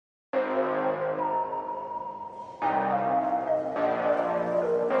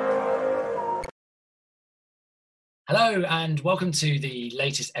Hello and welcome to the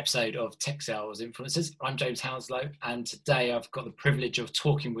latest episode of Tech Sales Influencers. I'm James Hounslow and today I've got the privilege of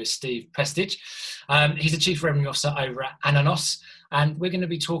talking with Steve Prestidge. He's the Chief Revenue Officer over at Ananos, and we're going to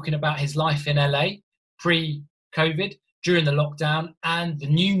be talking about his life in LA pre-COVID, during the lockdown, and the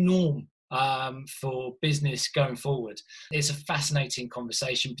new norm for business going forward. It's a fascinating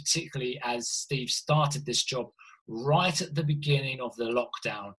conversation, particularly as Steve started this job right at the beginning of the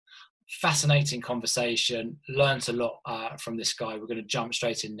lockdown. Fascinating conversation. Learned a lot from this guy. We're going to jump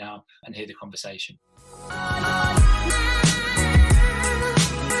straight in now and hear the conversation.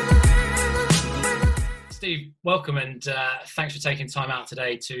 Steve, welcome, and thanks for taking time out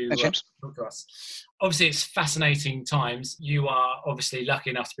today to talk to us. Obviously, it's fascinating times. You are obviously lucky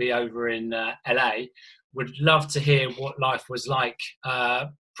enough to be over in LA. Would love to hear what life was like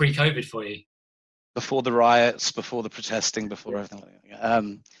pre-COVID for you. Before the riots, before the protesting, before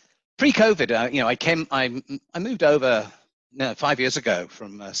everything. Pre-COVID, I moved over 5 years ago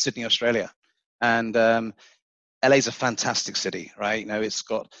from Sydney, Australia, and LA's a fantastic city, right? You know, it's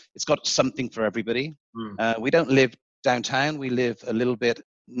got something for everybody. We don't live downtown; we live a little bit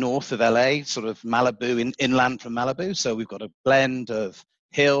north of LA, sort of Malibu, inland from Malibu. So we've got a blend of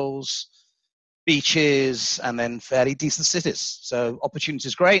hills, beaches, and then fairly decent cities. So opportunity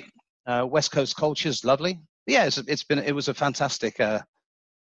is great. West Coast culture is lovely. But yeah, it was a fantastic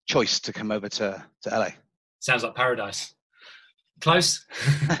choice to come over to LA. Sounds like paradise. Close?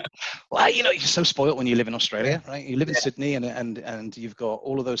 Well, you know, you're so spoiled when you live in Australia, right? You live in Sydney and you've got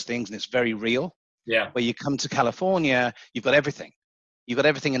all of those things and it's very real. Yeah. Where you come to California, you've got everything. You've got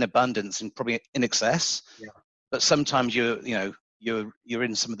everything in abundance and probably in excess. Yeah. But sometimes you're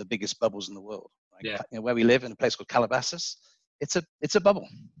in some of the biggest bubbles in the world. Right? Yeah. You know, where we live in a place called Calabasas, it's a bubble.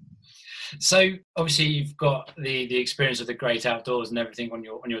 So obviously you've got the experience of the great outdoors and everything on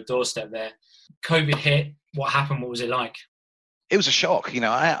your doorstep there. COVID hit. What happened? What was it like? It was a shock. You know,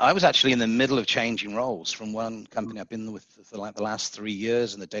 I was actually in the middle of changing roles from one company I've been with for like the last 3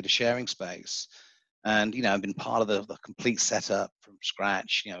 years in the data sharing space. And, you know, I've been part of the complete setup from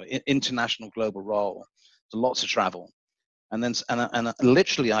scratch, you know, international global role. So lots of travel. And then, and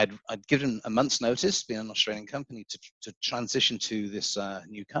literally I'd given a month's notice, being an Australian company, to transition to this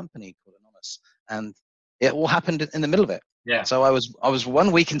new company called Ananos. And it all happened in the middle of it. Yeah. So I was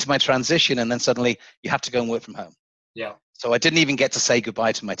 1 week into my transition, and then suddenly you have to go and work from home. Yeah. So I didn't even get to say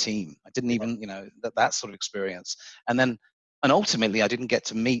goodbye to my team. I didn't even, you know, that sort of experience. And ultimately I didn't get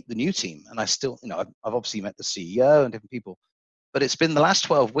to meet the new team. And I still, you know, I've obviously met the CEO and different people, but it's been the last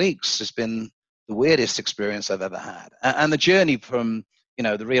 12 weeks has been the weirdest experience I've ever had. And the journey from, you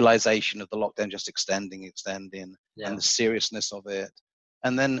know, the realization of the lockdown just extending, and the seriousness of it.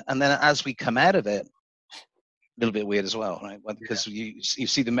 And then as we come out of it, a little bit weird as well, right? Because you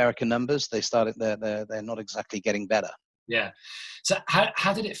see the American numbers, they're not exactly getting better. Yeah. So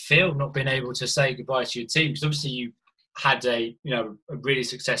how did it feel not being able to say goodbye to your team? Because obviously you had a really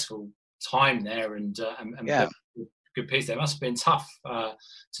successful time there and good piece there. It must have been tough to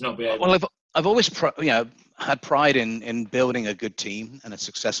not be able. Well, I've always had pride in building a good team and a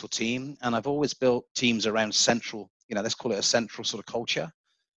successful team, and I've always built teams around central, you know, let's call it a central sort of culture.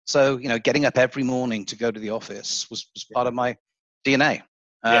 So, you know, getting up every morning to go to the office was part of my DNA.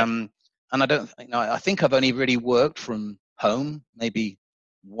 And I think I've only really worked from home maybe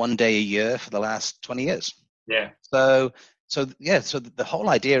 1 day a year for the last 20 years. Yeah. So the whole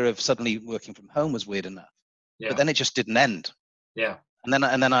idea of suddenly working from home was weird enough. Yeah. But then it just didn't end. Yeah. And then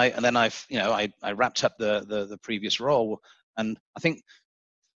I wrapped up the previous role, and I think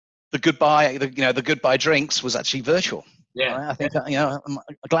the goodbye drinks was actually virtual. Yeah. Right? I think you know,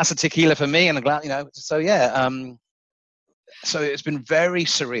 a glass of tequila for me and a glass, you know. So so it's been very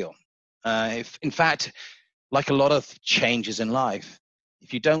surreal. In fact, like a lot of changes in life,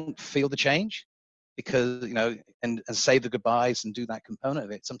 if you don't feel the change, because you know, and say the goodbyes and do that component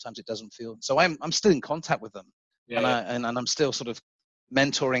of it, sometimes it doesn't feel. So I'm still in contact with them, and I'm still sort of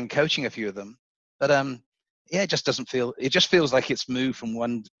mentoring, coaching a few of them, but it just doesn't feel. It just feels like it's moved from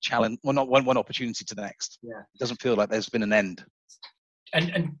one challenge, not one opportunity to the next. Yeah, it doesn't feel like there's been an end.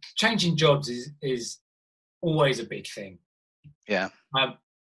 And changing jobs is always a big thing. Yeah.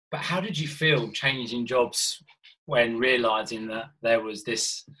 But how did you feel changing jobs when realizing that there was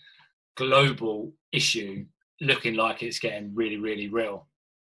this global issue looking like it's getting really, really real?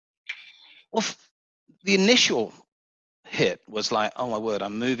 Well, the initial hit was like, oh my word,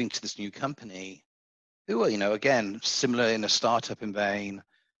 I'm moving to this new company who are, you know, again, similar in a startup in vein.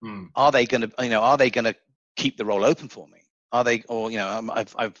 Are they going to keep the role open for me? Are they, or, you know,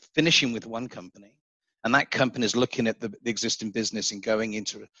 I'm finishing with one company and that company is looking at the existing business and going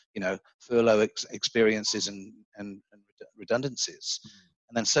into, furlough experiences and redundancies.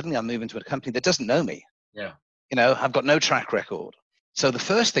 And then suddenly I move into a company that doesn't know me. Yeah. I've got no track record. So the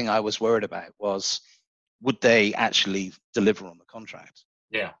first thing I was worried about was, would they actually deliver on the contract?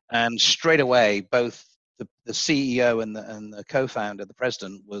 Yeah. And straight away, both the CEO and the co-founder, the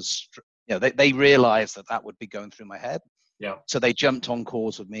president, was, they realized that would be going through my head. Yeah. So they jumped on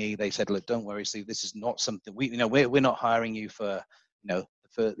calls with me. They said, "Look, don't worry, Steve. This is not something we're not hiring you for,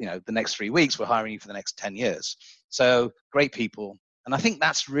 the next 3 weeks. We're hiring you for the next 10 years." So great people. And I think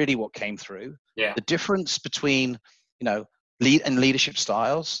that's really what came through. Yeah. The difference between, lead and leadership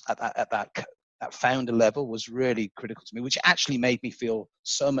styles at that founder level was really critical to me, which actually made me feel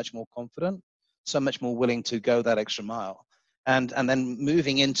so much more confident, so much more willing to go that extra mile. And then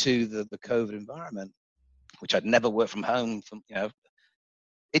moving into the COVID environment, which I'd never worked from home,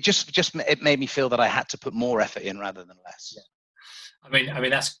 it made me feel that I had to put more effort in rather than less. Yeah. I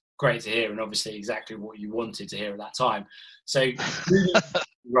mean that's great to hear, and obviously exactly what you wanted to hear at that time. So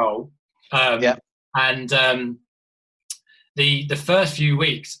role, and the first few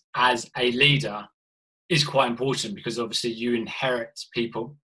weeks as a leader is quite important, because obviously you inherit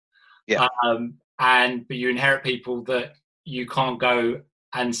people, but you inherit people that you can't go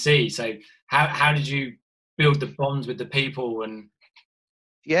and see. So how did you build the bonds with the people? And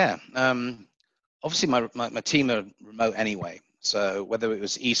obviously my team are remote anyway. So whether it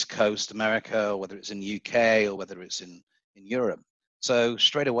was East Coast America, or whether it's in the UK, or whether it's in Europe, so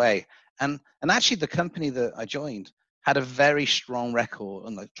straight away, and actually the company that I joined had a very strong record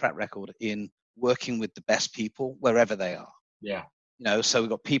and track record in working with the best people wherever they are. Yeah. So we've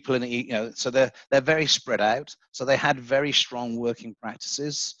got people so they're very spread out. So they had very strong working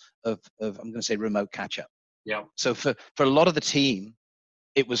practices of I'm going to say remote catch up. Yeah. So for a lot of the team,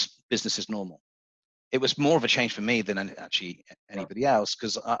 it was business as normal. It was more of a change for me than actually anybody else,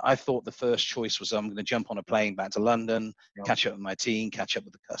 because I thought the first choice was I'm going to jump on a plane back to London, catch up with my team, catch up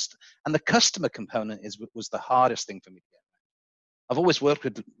with the customer. And the customer component was the hardest thing for me to get. I've always worked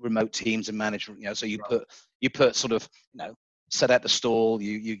with remote teams and management, so you put sort of, set out the stall,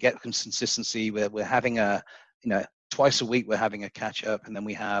 you get consistency. We're having twice a week we're having a catch up, and then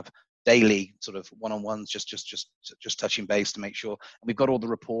we have daily sort of one-on-ones, just touching base to make sure, and we've got all the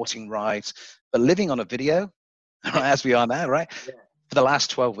reporting right. But living on a video, as we are now, right, for the last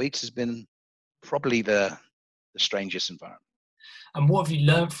 12 weeks has been probably the strangest environment. And what have you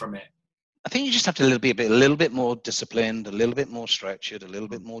learned from it? I think you just have to be a little bit more disciplined, a little bit more structured, a little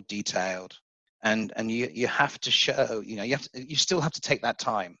bit more detailed, and you have to show, you still have to take that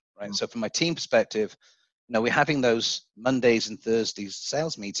time, right? So from my team perspective, we're having those Mondays and Thursdays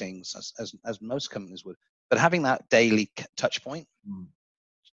sales meetings as most companies would, but having that daily touch point,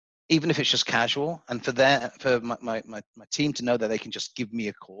 even if it's just casual, and for my team to know that they can just give me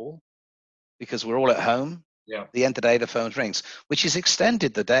a call because we're all at home. Yeah. At the end of the day, the phone rings, which has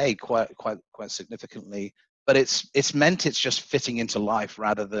extended the day quite significantly. But it's meant it's just fitting into life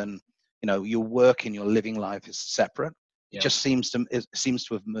rather than your work and your living life is separate. It just seems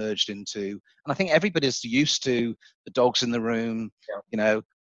to have merged into, and I think everybody's used to the dogs in the room, the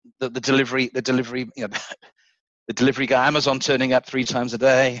delivery, the delivery guy, Amazon turning up 3 times a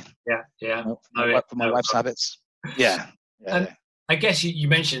day. Yeah. For my wife's habits. Yeah. And I guess you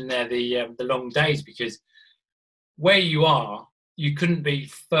mentioned there the long days, because where you are, you couldn't be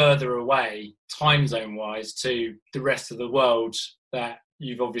further away time zone wise to the rest of the world, that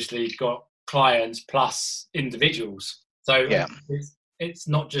you've obviously got clients plus individuals. So it's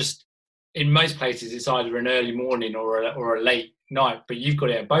not just, in most places it's either an early morning or a late night, but you've got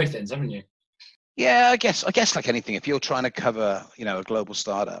it at both ends, haven't you? Yeah, I guess like anything, if you're trying to cover, a global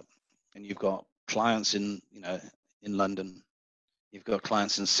startup, and you've got clients in London, you've got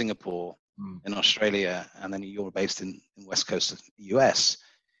clients in Singapore, in Australia, and then you're based in West Coast of the US,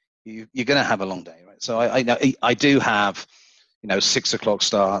 you're going to have a long day, right? So I know I do have, 6 o'clock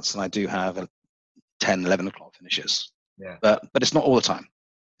starts, and I do have 10, 11 o'clock finishes. Yeah. But it's not all the time.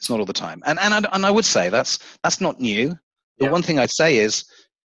 It's not all the time. And I would say that's not new. The one thing I'd say is,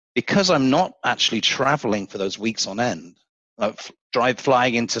 because I'm not actually traveling for those weeks on end,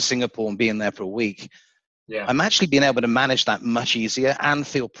 flying into Singapore and being there for a week, I'm actually being able to manage that much easier and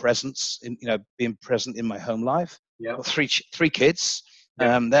feel presence in, being present in my home life. Yeah. I've got three kids.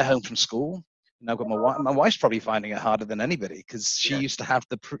 They're home from school. And I've got my wife. My wife's probably finding it harder than anybody, because she used to have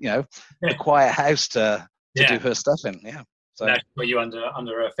the quiet house to do her stuff in. Yeah. So now she's got you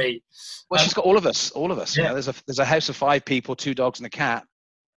under her feet. Well, she's got all of us. Yeah. There's a house of 5 people, 2 dogs and a cat,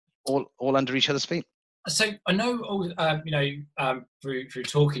 all under each other's feet. So I know, through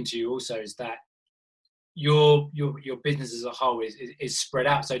talking to you also, is that your business as a whole is spread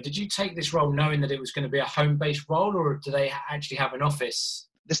out. So did you take this role knowing that it was going to be a home-based role, or do they actually have an office?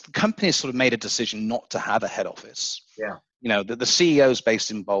 This company has sort of made a decision not to have a head office. Yeah. The CEO is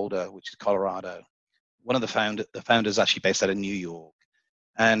based in Boulder, which is Colorado. One of the founders actually based out of New York,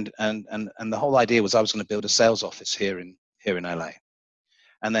 and the whole idea was I was going to build a sales office here in LA,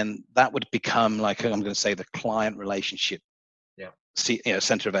 and then that would become, like, I'm going to say, the client relationship,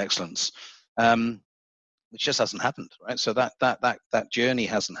 center of excellence, which just hasn't happened, right? So that journey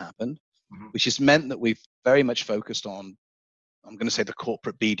hasn't happened, which has meant that we've very much focused on, I'm going to say, the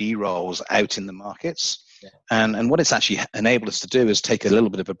corporate BD roles out in the markets. Yeah. And what it's actually enabled us to do is take a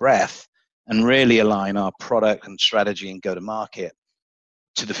little bit of a breath and really align our product and strategy and go to market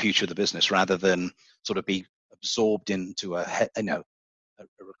to the future of the business, rather than sort of be absorbed into a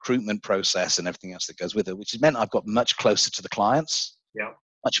recruitment process and everything else that goes with it, which has meant I've got much closer to the clients,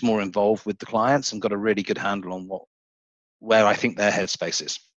 much more involved with the clients, and got a really good handle on where I think their headspace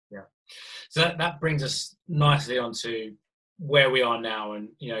is. Yeah. So that brings us nicely onto where we are now, and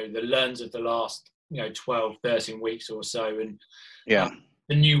the lens of the last 12, 13 weeks or so, and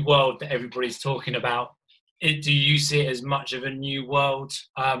the new world that everybody's talking about. Do you see it as much of a new world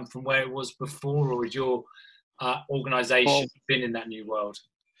from where it was before, or has your organization been in that new world?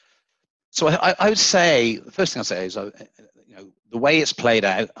 So I would say, the first thing I'll say is, the way it's played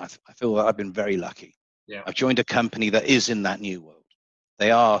out, I feel that I've been very lucky. Yeah. I've joined a company that is in that new world. They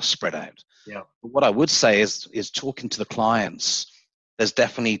are spread out. Yeah. But what I would say is talking to the clients, there's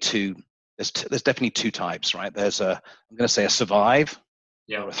definitely two types, right? There's I'm going to say, a survive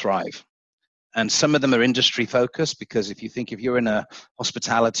or a thrive. And some of them are industry focused, because if you're in a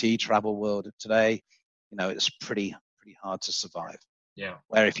hospitality travel world today, it's pretty hard to survive. Yeah.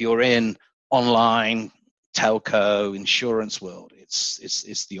 Where if you're in online telco insurance world,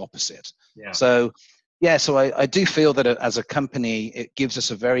 it's the opposite. Yeah. So I do feel that as a company, it gives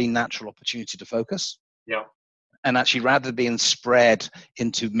us a very natural opportunity to focus. Yeah. And actually, rather than being spread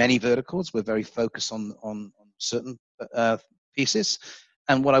into many verticals, we're very focused on certain pieces.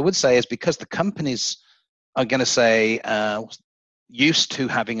 And what I would say is, because the companies are going to say used to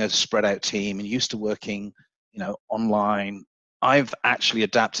having a spread out team and used to working, online, I've actually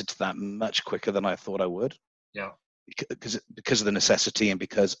adapted to that much quicker than I thought I would. Yeah. Because of the necessity, and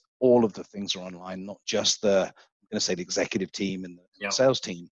because all of the things are online, not just the executive team and the sales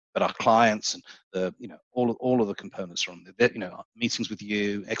team, but our clients and all of the components from meetings with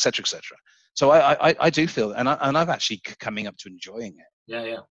you, et cetera, et cetera. So I do feel, and I've actually coming up to enjoying it.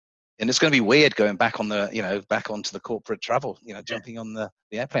 Yeah. And it's going to be weird going back on back onto the corporate travel, jumping on the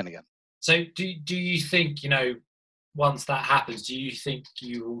airplane again. So do you think, once that happens, do you think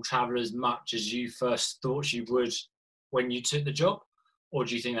you will travel as much as you first thought you would when you took the job, or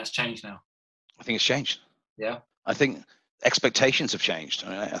do you think that's changed now? I think it's changed. Yeah. I think expectations have changed.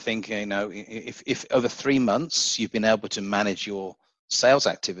 I think, if over 3 months you've been able to manage your sales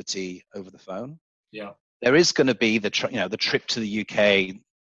activity over the phone, there is going to be the trip to the UK,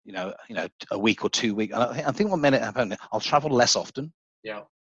 a week or 2 weeks. I think 1 minute I'll travel less often. Yeah.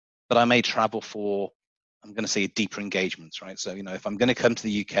 But I may travel for, I'm going to say, deeper engagements, right? So, if I'm going to come to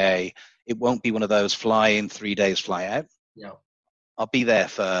the UK, it won't be one of those fly in 3 days, fly out. Yeah. I'll be there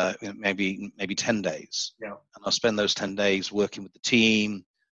for maybe 10 days. Yeah. And I'll spend those 10 days working with the team,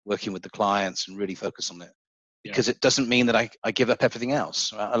 working with the clients, and really focus on it. Because it doesn't mean that I give up everything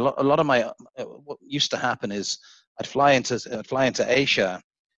else. A lot of what used to happen is I'd fly into Asia,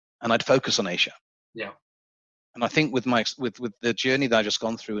 and I'd focus on Asia. Yeah. And I think with the journey that I just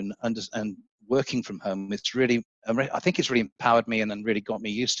gone through and working from home, I think it's really empowered me and then really got me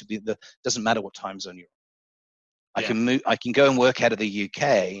used to doesn't matter what time zone you're in. I can go and work out of the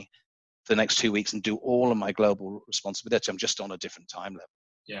UK for the next 2 weeks and do all of my global responsibility. I'm just on a different time level.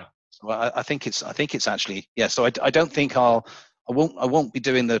 Yeah. So I think it's actually, So I don't think I won't be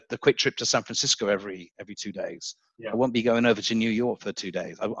doing the quick trip to San Francisco every 2 days. Yeah. I won't be going over to New York for 2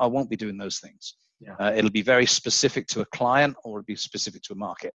 days. I won't be doing those things. Yeah. It'll be very specific to a client, or it'll be specific to a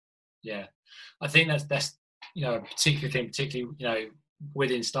market. Yeah. I think that's a particular thing, particularly,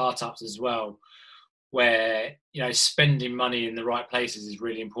 within startups as well, where, spending money in the right places is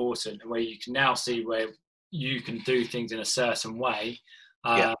really important, and where you can now see where you can do things in a certain way.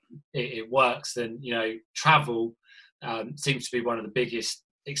 It works. Then, travel seems to be one of the biggest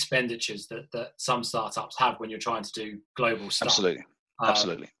expenditures that some startups have when you're trying to do global stuff.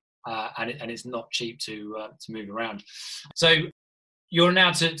 Absolutely. And it's not cheap to move around. So you're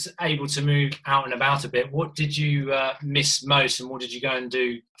now able to move out and about a bit. What did you miss most, and what did you go and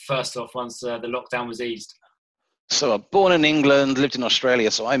do first off once the lockdown was eased? So I'm born in England, lived in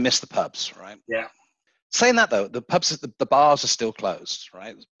Australia, so I miss the pubs, right? Yeah. Saying that though, the pubs, the bars are still closed,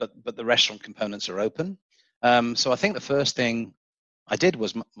 right? But the restaurant components are open. So I think the first thing I did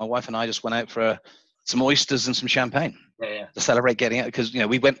was my wife and I just went out for some oysters and some champagne to celebrate getting out, because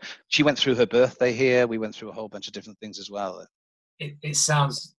she went through her birthday here. We went through a whole bunch of different things as well. It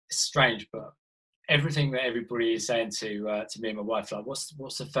sounds strange, but everything that everybody is saying to me and my wife, like,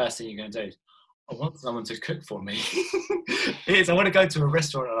 what's the first thing you're going to do? I want someone to cook for me. I want to go to a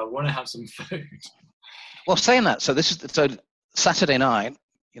restaurant and I want to have some food. Well, saying that, so Saturday night,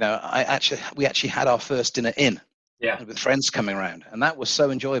 we actually had our first dinner with friends coming around, and that was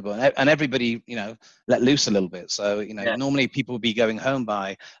so enjoyable, and everybody, let loose a little bit. So, normally people would be going home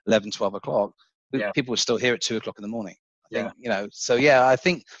by 11, 12 o'clock. People were still here at 2 o'clock in the morning. I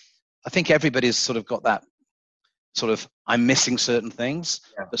think everybody's sort of got that sort of, I'm missing certain things,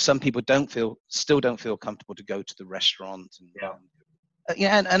 but some people still don't feel comfortable to go to the restaurant.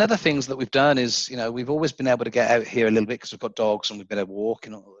 And other things that we've done is, we've always been able to get out here a little bit because we've got dogs and we've been able to walk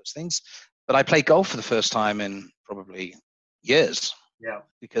and all those things. But I played golf for the first time in probably years.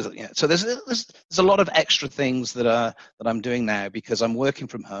 Because so there's a lot of extra things that I'm doing now because I'm working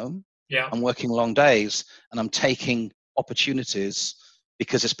from home. I'm working long days and I'm taking opportunities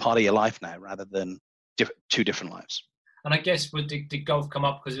because it's part of your life now rather than two different lives. And I guess did golf come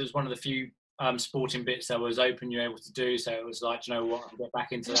up because it was one of the few sporting bits that was open you're able to do, so it was like, you know what, I'll get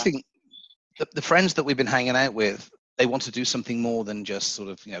back into that. The friends that we've been hanging out with, they want to do something more than just sort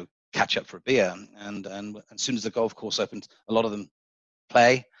of catch up for a beer, and as soon as the golf course opened, a lot of them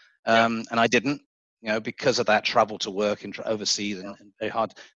play, and I didn't, because of that travel to work and overseas and very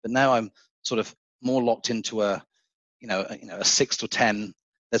hard. But now I'm sort of more locked into a 6 to 10.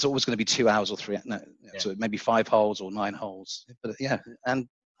 There's always going to be 2 hours or 3. So maybe 5 holes or 9 holes. But and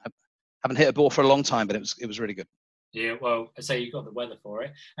I haven't hit a ball for a long time, but it was really good. Yeah, well, I say you got the weather for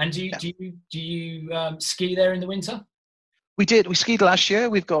it. And do you ski there in the winter? We did. We skied last year.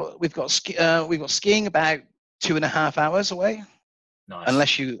 We've got skiing about 2.5 hours away. Nice.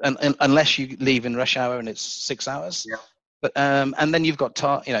 Unless you leave in rush hour and it's 6 hours. Yeah. But and then you've got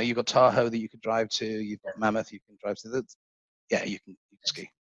Tahoe that you could drive to. You've got Mammoth you can drive to. You can ski.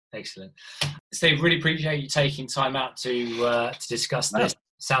 Excellent. Steve, really appreciate you taking time out to discuss this.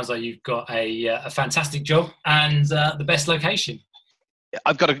 Sounds like you've got a fantastic job and the best location.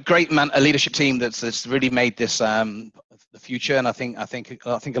 I've got a great leadership team that's really made this the future, and I think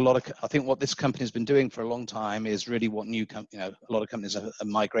what this company has been doing for a long time is really what a lot of companies are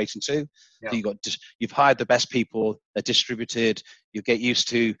migrating to. Yeah. So you've hired the best people, they're distributed. You get used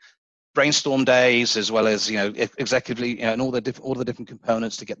to brainstorm days as well as executively and all the different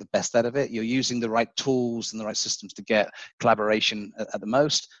components to get the best out of it. You're using the right tools and the right systems to get collaboration at the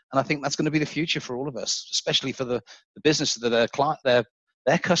most, and I think that's going to be the future for all of us, especially for the business that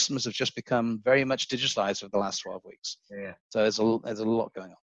their customers have just become very much digitalized over the last 12 weeks. Yeah. So there's a lot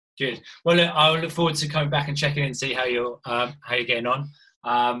going on. Good. Well, look, I'll look forward to coming back and checking in and see how you're getting on.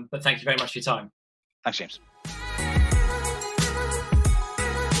 But thank you very much for your time. Thanks, James.